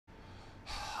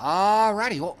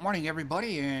Alrighty, well, morning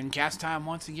everybody, and cast time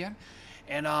once again.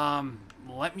 And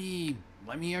let me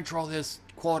intro this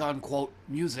quote unquote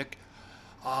music.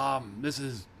 This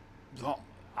is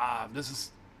this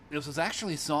is this was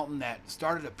actually something that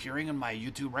started appearing in my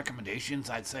YouTube recommendations.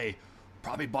 I'd say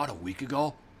probably about a week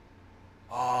ago.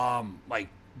 Like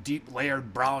deep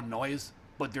layered brown noise,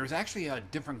 but there's actually a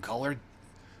different colors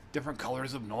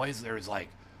of noise. There's like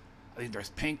I think there's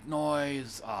pink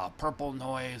noise, purple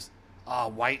noise,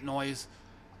 white noise.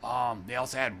 They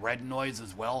also had red noise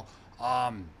as well.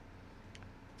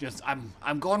 Just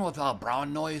I'm going with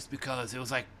brown noise because it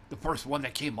was like the first one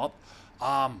that came up.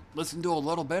 Listened to a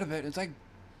little bit of it. It's like,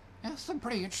 yeah, some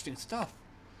pretty interesting stuff.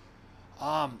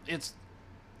 It's,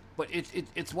 but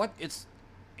it's what it's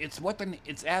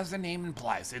as the name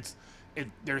implies.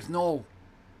 There's no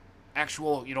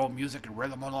actual music and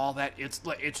rhythm and all that. It's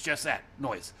just that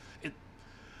noise.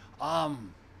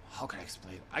 How can I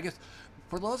explain? I guess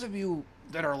for those of you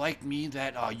that are like me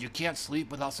that you can't sleep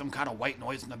without some kind of white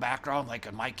noise in the background, like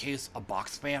in my case, a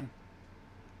box fan.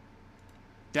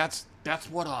 That's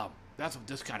what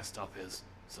this kind of stuff is.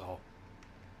 So,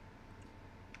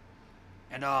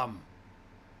 and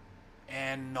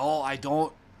no, I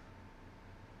don't.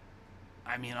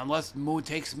 I mean, unless mood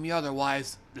takes me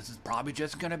otherwise, this is probably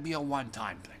just gonna be a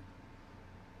one-time thing.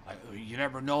 You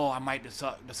never know. I might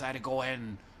decide to go ahead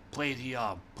and play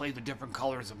the different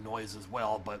colors of noise as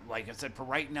well. But like I said, for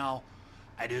right now,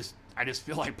 I just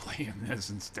feel like playing this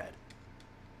instead.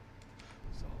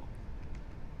 So,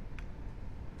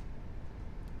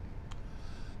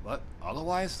 but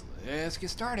otherwise, let's get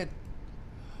started.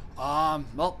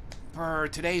 Well, for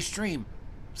today's stream,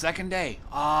 second day,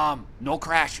 no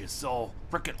crashes, so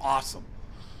freaking awesome.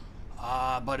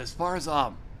 But as far as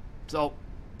so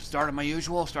started my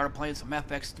usual, started playing some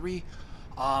FX3.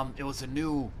 It was a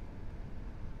new.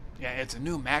 Yeah, it's a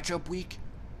new matchup week.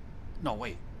 No,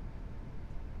 wait.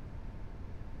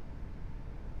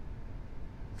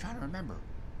 I'm trying to remember.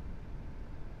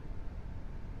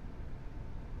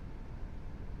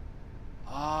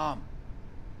 I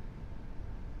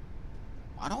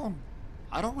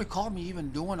don't recall me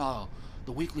even doing the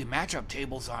weekly matchup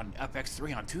tables on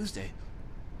FX3 on Tuesday.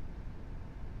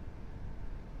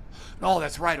 No,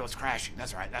 that's right. It was crashing.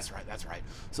 That's right.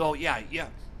 So yeah.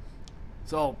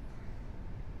 So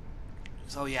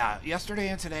yeah, yesterday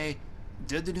and today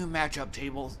did the new matchup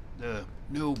tables, the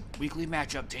new weekly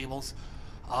matchup tables.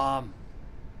 So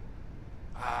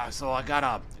I got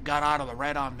out of the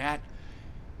red on that,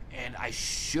 and I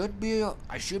should be able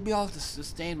to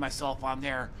sustain myself on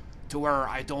there to where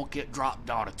I don't get dropped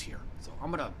down a tier. So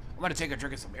I'm gonna take a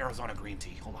drink of some Arizona green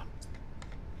tea. Hold on.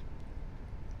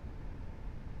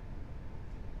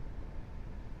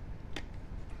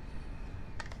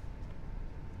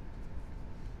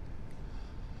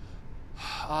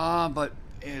 But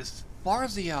as far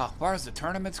as the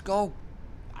tournaments go,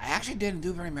 I actually didn't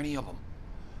do very many of them.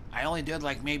 I only did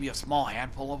like maybe a small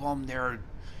handful of them. They're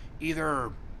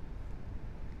either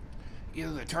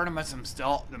the tournaments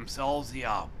themselves,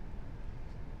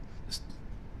 it's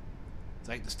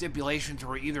like the stipulations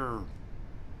were either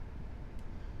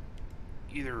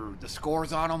the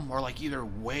scores on them were like either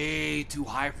way too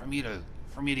high for me to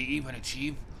even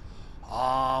achieve,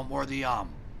 or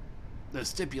the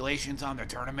stipulations on the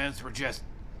tournaments were just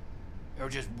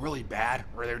really bad,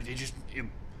 or they just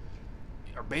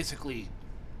are basically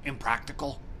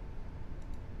impractical.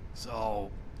 So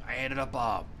I ended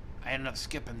up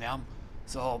skipping them.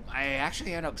 So I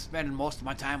actually ended up spending most of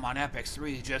my time on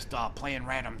FX3 just playing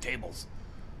random tables.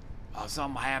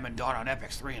 Something I haven't done on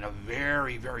FX3 in a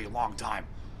very, very long time.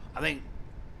 I think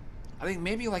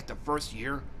maybe like the first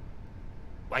year,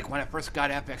 like when I first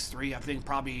got FX3, I think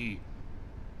probably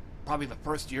the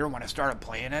first year when I started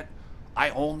playing it,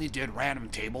 I only did random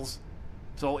tables.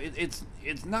 So it's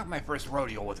not my first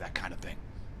rodeo with that kind of thing.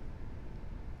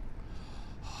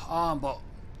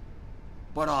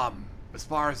 But as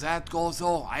far as that goes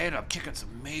though, I ended up kicking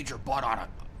some major butt on it.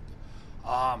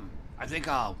 I think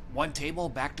one table,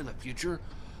 Back to the Future,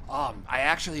 I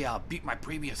actually beat my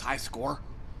previous high score,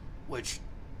 which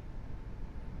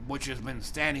has been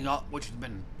standing up, it's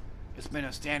been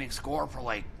a standing score for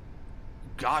like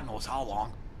God knows how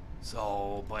long.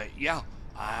 So, but yeah,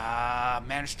 I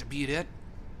managed to beat it.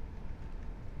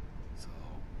 So,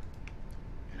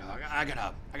 I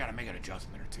gotta make an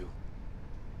adjustment or two.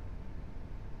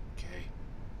 Okay.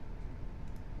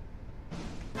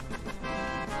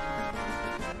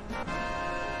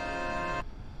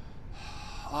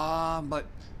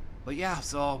 But yeah,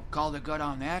 so called it good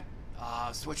on that.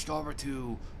 Switched over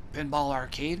to Pinball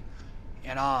Arcade,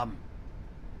 and I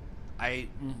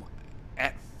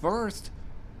at first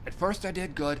At first I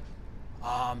did good.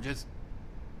 Just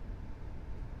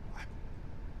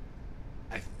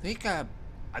I think I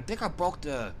broke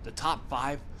the top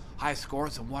 5 high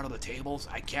scores in one of the tables.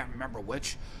 I can't remember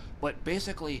which, but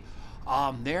basically,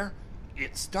 there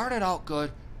it started out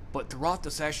good, but throughout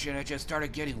the session it just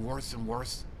started getting worse and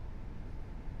worse.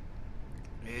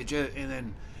 And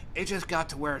then it just got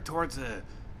to where towards the,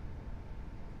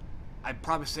 I'd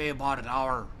probably say about an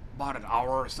hour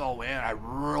or so in, I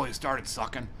really started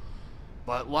sucking.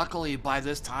 But luckily by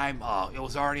this time, it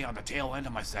was already on the tail end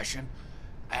of my session.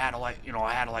 I had to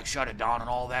like shut it down and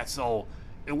all that, so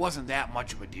it wasn't that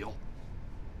much of a deal.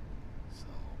 So,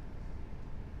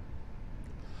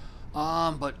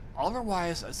 but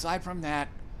otherwise, aside from that,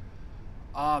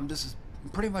 this is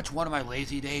pretty much one of my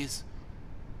lazy days.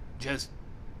 Just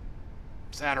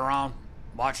sat around,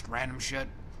 watched random shit.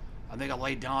 I think I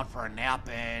laid down for a nap,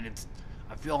 and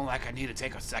I'm feeling like I need to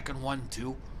take a second one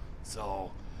too.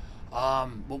 So,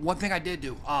 but one thing I did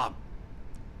do,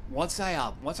 once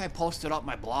I posted up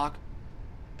my blog,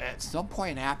 at some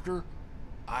point after,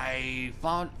 I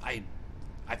found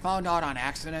out on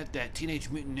accident that Teenage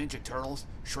Mutant Ninja Turtles: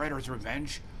 Shredder's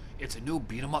Revenge, it's a new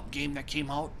beat 'em up game that came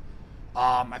out.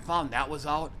 I found that was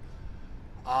out.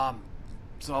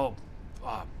 So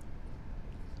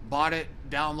bought it,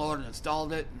 downloaded and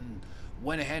installed it, and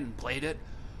went ahead and played it.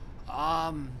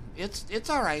 It's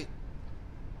all right.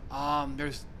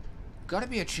 There's gonna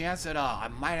be a chance that I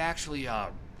might actually I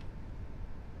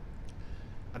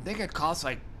think it costs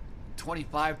like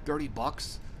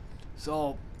 $25-30.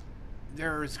 So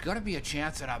there's gonna be a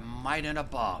chance that I might end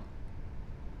up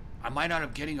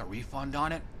getting a refund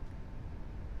on it.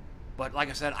 But like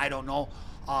I said, I don't know.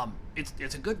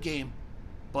 It's a good game,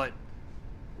 but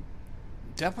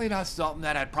definitely not something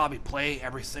that I'd probably play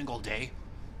every single day.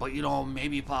 But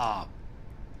maybe if I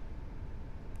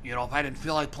didn't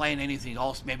feel like playing anything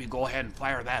else, maybe go ahead and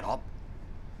fire that up.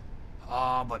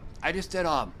 But I just did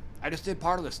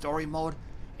part of the story mode,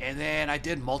 and then I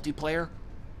did multiplayer.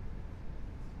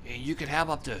 And you can have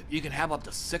up to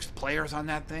 6 players on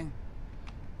that thing.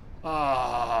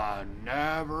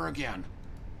 Never again.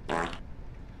 I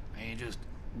mean, just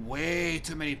way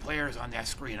too many players on that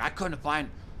screen. I couldn't find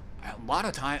a lot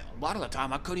of the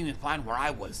time I couldn't even find where I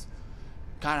was.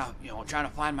 Kind of, trying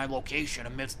to find my location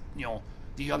amidst,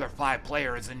 the other 5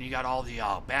 players, and you got all the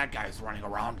bad guys running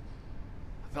around.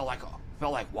 I felt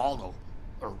like Waldo,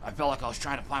 or I felt like I was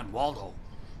trying to find Waldo.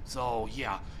 So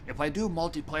yeah, if I do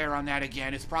multiplayer on that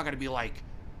again, it's probably gonna be like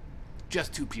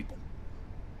just 2 people.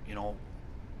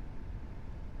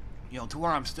 To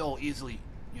where I'm still easy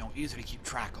to keep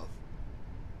track of.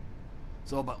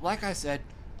 So, but like I said,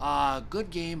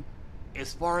 good game.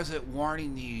 As far as it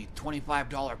warranting the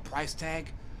 $25 price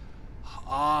tag,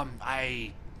 I'm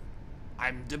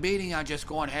debating on just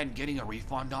going ahead and getting a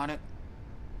refund on it.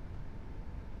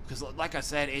 Because like I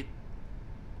said,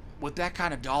 with that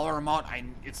kind of dollar amount,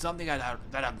 it's something that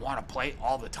I'd want to play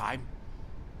all the time,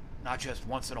 not just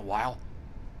once in a while.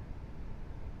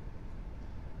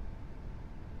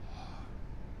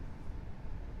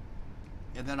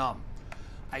 And then I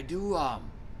do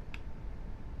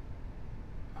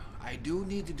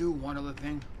need to do one other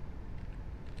thing.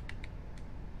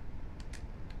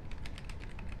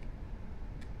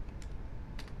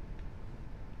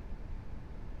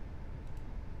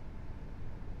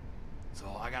 So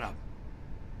I gotta.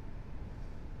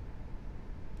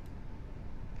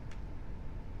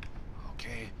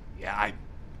 Okay, yeah,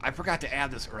 I forgot to add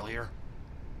this earlier.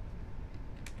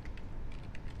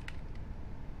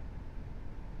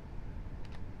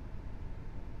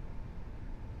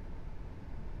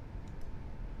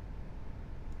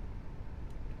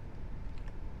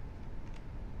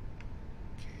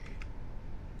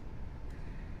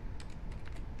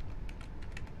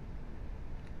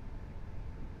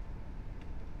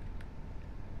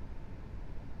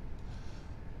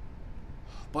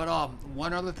 But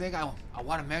one other thing I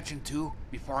want to mention too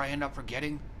before I end up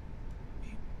forgetting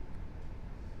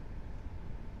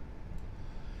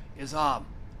is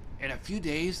in a few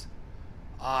days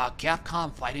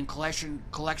Capcom Fighting Collection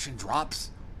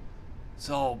drops.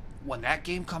 So when that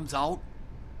game comes out,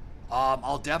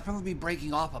 I'll definitely be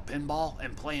breaking off a pinball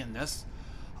and playing this.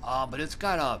 But it's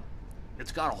got a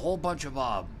whole bunch of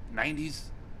 90s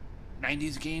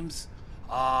games,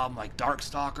 like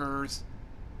Darkstalkers,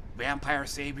 Vampire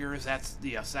Saviors, that's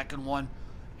the second one,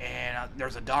 and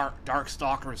there's a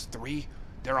Darkstalkers 3.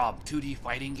 They're 2D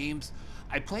fighting games.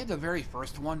 I played the very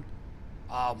first one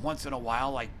once in a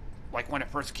while, like when it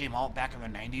first came out back in the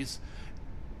 90s.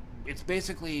 It's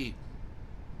basically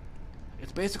a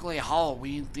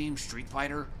Halloween themed Street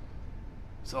Fighter,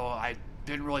 so I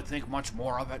didn't really think much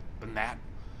more of it than that.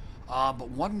 But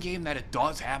one game that it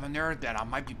does have in there that I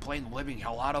might be playing the living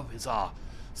hell out of is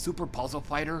Super Puzzle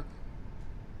Fighter.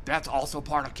 That's also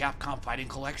part of Capcom Fighting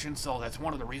Collection, so that's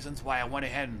one of the reasons why I went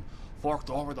ahead and forked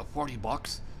over the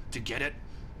 $40 to get it.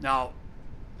 Now,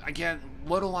 again,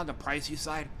 little on the pricey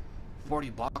side,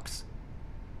 $40.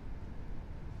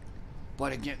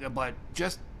 But again,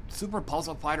 just Super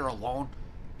Puzzle Fighter alone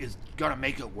is gonna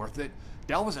make it worth it.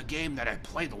 That was a game that I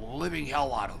played the living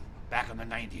hell out of back in the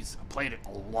 90s. I played it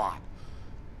a lot.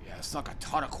 Yeah, I sunk a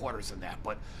ton of quarters in that,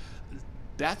 but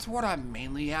that's what I'm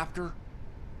mainly after.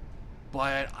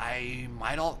 But I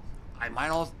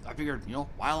figured, you know,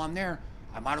 while I'm there,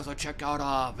 I might as well check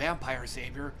out Vampire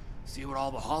Savior, see what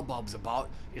all the hubbub's about.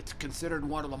 It's considered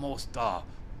one of the most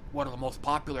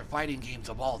popular fighting games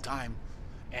of all time,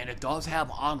 and it does have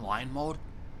online mode,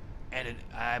 and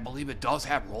I believe it does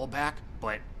have rollback.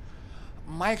 But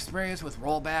my experience with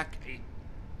rollback,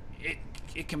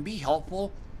 it can be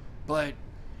helpful, but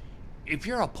if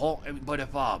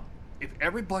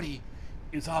everybody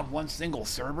is on one single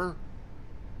server,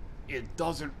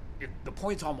 the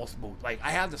points almost moot. Like,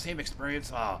 I had the same experience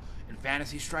in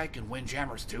Fantasy Strike and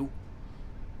Windjammers 2.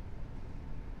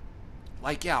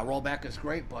 Like, yeah, rollback is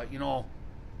great, but, you know,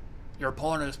 your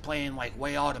opponent is playing, like,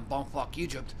 way out in bumfuck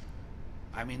Egypt.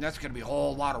 I mean, that's going to be a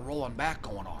whole lot of rolling back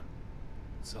going on.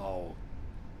 So,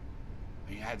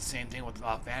 I mean, I had the same thing with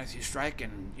Fantasy Strike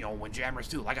and, you know, Windjammers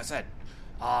 2. Like I said,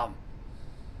 I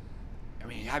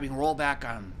mean, having rollback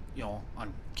on, you know,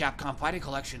 on Capcom Fighting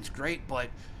Collection is great, but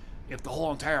if the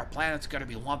whole entire planet's going to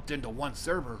be lumped into one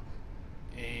server,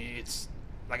 it's,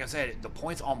 like I said, the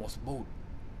points almost moot.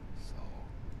 So,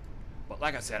 but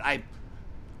like I said, I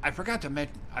forgot I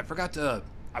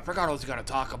was going to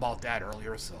talk about that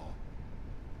earlier. So,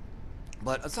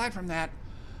 but aside from that,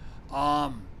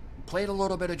 played a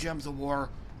little bit of Gems of War.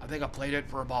 I think I played it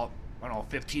for about, I don't know,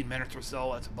 15 minutes or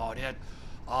so. That's about it.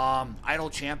 Idle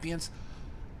Champions.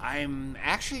 I'm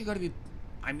actually going to be,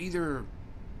 I'm either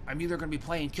going to be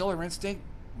playing Killer Instinct,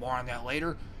 more on that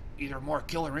later, either more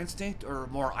Killer Instinct or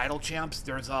more Idle Champs.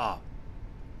 There's I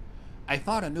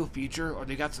found a new feature, or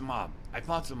they got some, I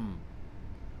found some,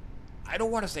 I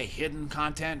don't want to say hidden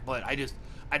content, but I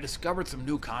discovered some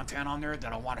new content on there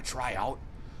that I want to try out.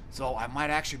 So I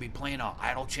might actually be playing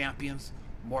Idle Champions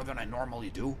more than I normally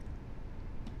do.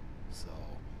 So,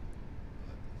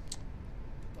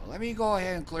 but let me go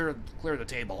ahead and clear the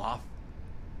table off.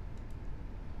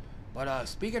 But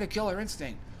speaking of Killer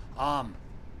Instinct,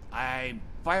 I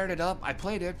fired it up. I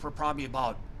played it for probably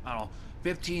about, I don't know,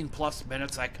 15 plus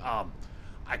minutes. Like, I'm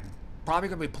probably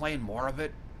gonna be playing more of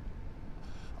it.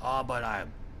 But I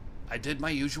did my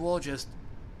usual, just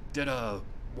did a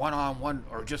one-on-one,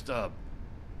 or just a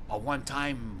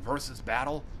one-time versus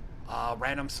battle,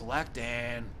 random select,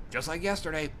 and just like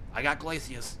yesterday, I got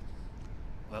Glacius.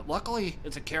 But luckily,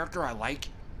 it's a character I like.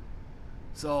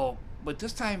 So, but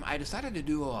this time I decided to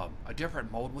do a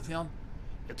different mode with him.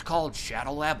 It's called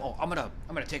Shadow Lab. Oh, I'm gonna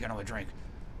take another drink.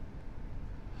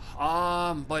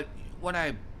 But when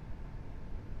I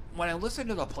listen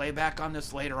to the playback on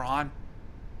this later on,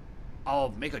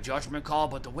 I'll make a judgment call.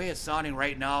 But the way it's sounding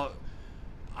right now,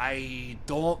 I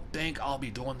don't think I'll be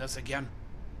doing this again.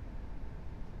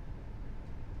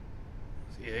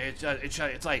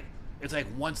 It's like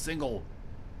one single.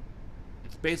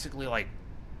 It's basically like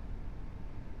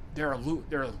they're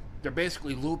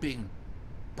basically looping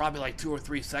probably like 2 or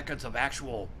 3 seconds of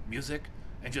actual music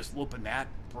and just looping that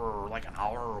for like an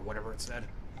hour or whatever it said.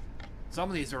 Some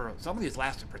of these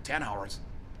lasted for 10 hours.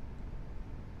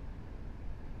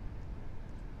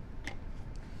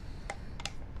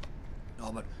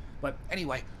 No, but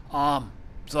anyway,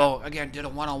 so again, did a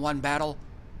one-on-one battle,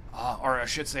 or I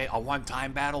should say a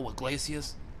one-time battle with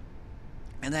Glacius,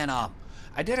 and then I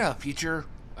did a feature.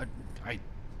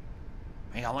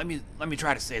 Hang on, let me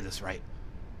try to say this right.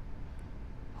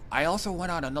 I also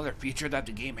went on another feature that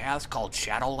the game has called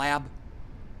Shadow Lab,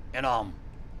 and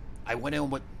I went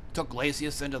in took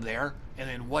Glacius into there, and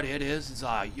then what it is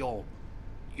you'll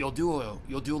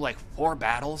do like 4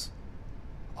 battles.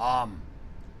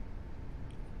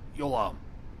 You'll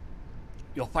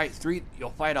fight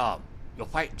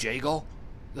Jago,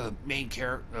 the main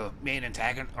the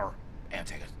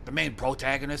main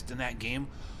protagonist in that game.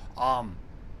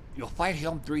 You'll fight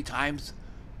him 3 times.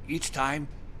 Each time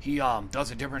he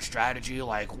does a different strategy.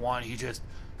 Like, one, he just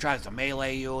tries to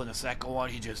melee you, and the second one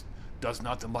he just does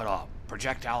nothing but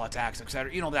projectile attacks,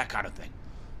 etc. You know, that kind of thing.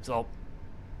 So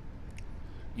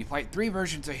you fight 3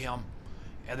 versions of him,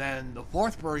 and then the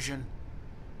 4th version,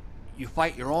 you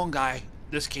fight your own guy,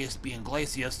 this case being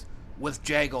Glacius, with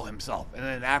Jago himself. And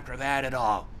then after that,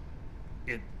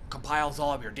 it compiles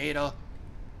all of your data,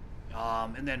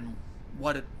 And then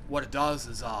what it does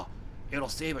is it'll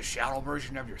save a shadow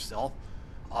version of yourself,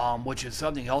 which is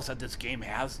something else that this game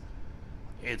has.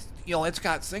 It's it's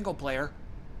got single player,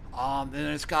 and then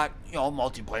it's got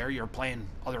multiplayer. You're playing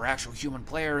other actual human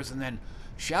players, and then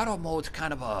shadow mode's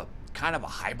kind of a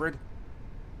hybrid.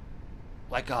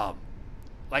 Like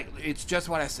it's just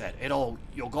what I said.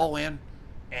 You'll go in,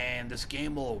 and this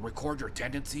game will record your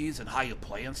tendencies and how you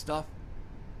play and stuff,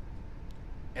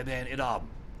 and then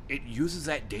it uses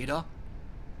that data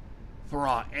for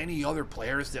any other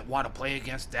players that want to play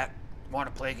against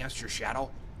your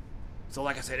shadow. So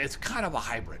like I said, it's kind of a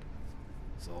hybrid.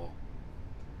 So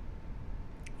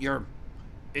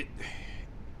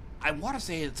I want to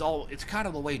say it's kind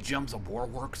of the way Gems of War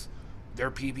works,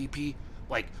 their PvP.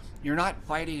 Like, you're not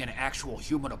fighting an actual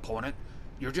human opponent.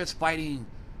 You're just fighting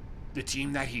the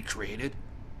team that he created.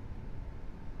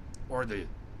 You're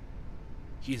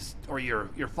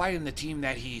fighting the team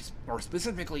that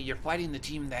specifically you're fighting the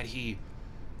team that he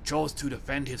chose to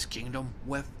defend his kingdom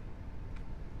with.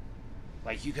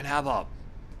 Like, you can have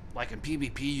like in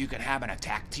PvP, you can have an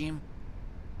attack team,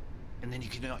 and then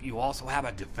you also have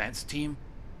a defense team.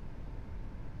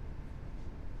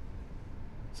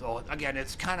 So again,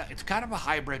 it's kind of a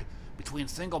hybrid between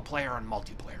single player and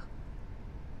multiplayer.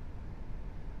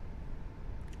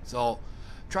 So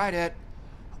tried it,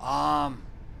 but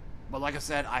like I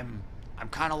said, I'm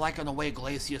kind of liking the way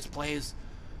Glacius plays.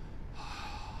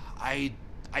 I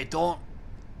don't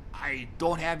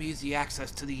have easy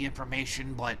access to the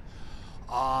information, but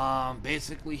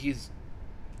basically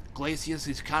Glacius.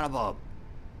 He's kind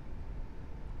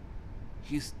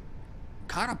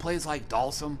of plays like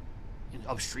Dalsum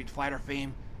of Street Fighter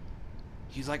fame.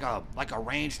 He's like a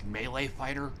ranged melee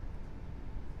fighter,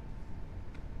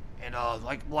 and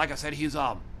like I said, he's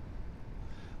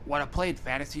when I played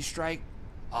Fantasy Strike,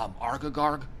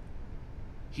 Argagarg,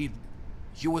 he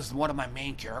was one of my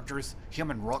main characters.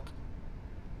 Him and Rook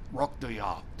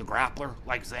the grappler,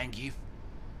 like Zangief.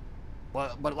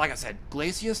 But like I said,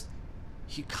 Glacius,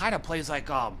 he kind of plays like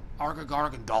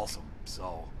Argagarg and Dalsum.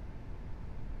 So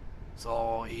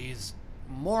he's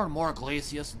more and more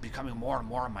Glacius, becoming more and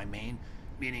more my main,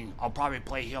 meaning I'll probably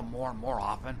play him more and more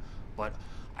often. But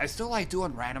I still like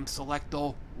doing random select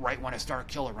though, right when I start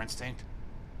Killer Instinct.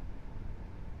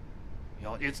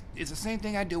 It's the same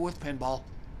thing I do with pinball.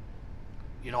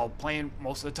 Playing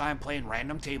most of the time, playing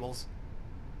random tables.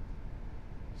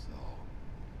 So,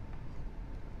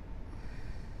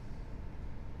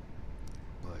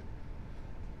 well,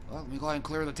 let me go ahead and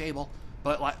clear the table.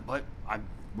 But I'm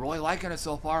really liking it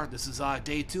so far. This is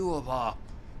day 2 of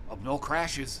no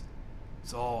crashes,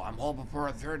 so I'm hoping for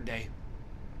a third day.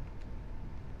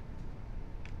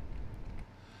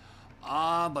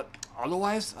 But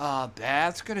otherwise,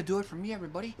 that's gonna do it for me,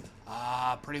 everybody.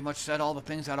 Pretty much said all the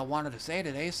things that I wanted to say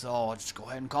today, so I'll just go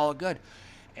ahead and call it good.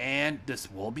 And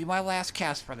this will be my last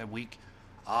cast for the week.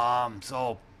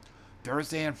 So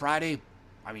Thursday and Friday,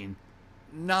 I mean,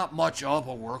 not much of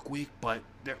a work week, but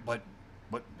there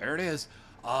it is.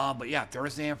 But yeah,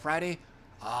 Thursday and Friday.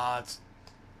 I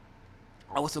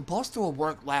was supposed to have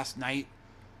worked last night,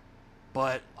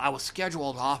 but I was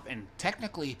scheduled off, and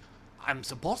technically I'm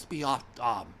supposed to be off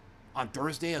on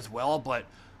Thursday as well, but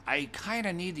I kind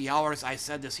of need the hours. I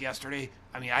said this yesterday.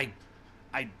 I mean, I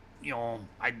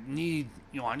need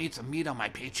some meat on my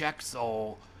paycheck,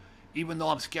 so even though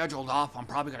I'm scheduled off, I'm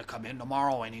probably going to come in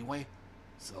tomorrow anyway.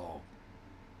 So,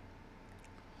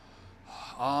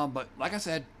 but like I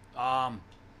said,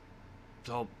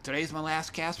 so today's my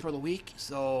last cast for the week,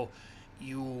 so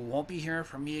you won't be hearing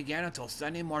from me again until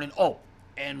Sunday morning. Oh,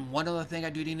 and one other thing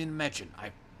I do need to mention. I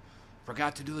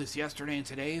forgot to do this yesterday and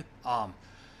today.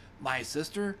 My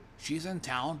sister, she's in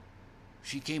town.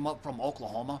 She came up from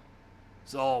Oklahoma.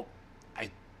 So,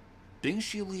 I think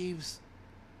she leaves,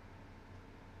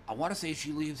 I want to say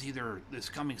she leaves either this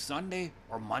coming Sunday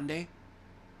or Monday.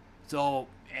 So,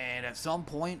 and at some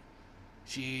point,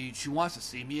 she wants to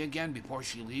see me again before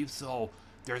she leaves. So,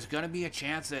 there's going to be a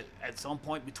chance that at some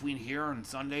point between here and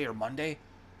Sunday or Monday,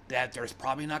 that there's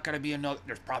probably not going to be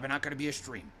a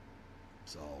stream.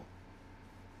 So,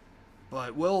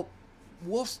 but we'll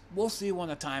see when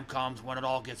the time comes, when it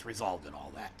all gets resolved and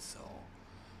all that. So,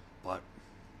 but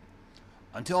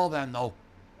until then, though,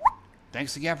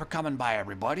 thanks again for coming by,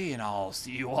 everybody, and I'll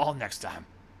see you all next time.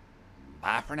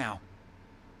 Bye for now.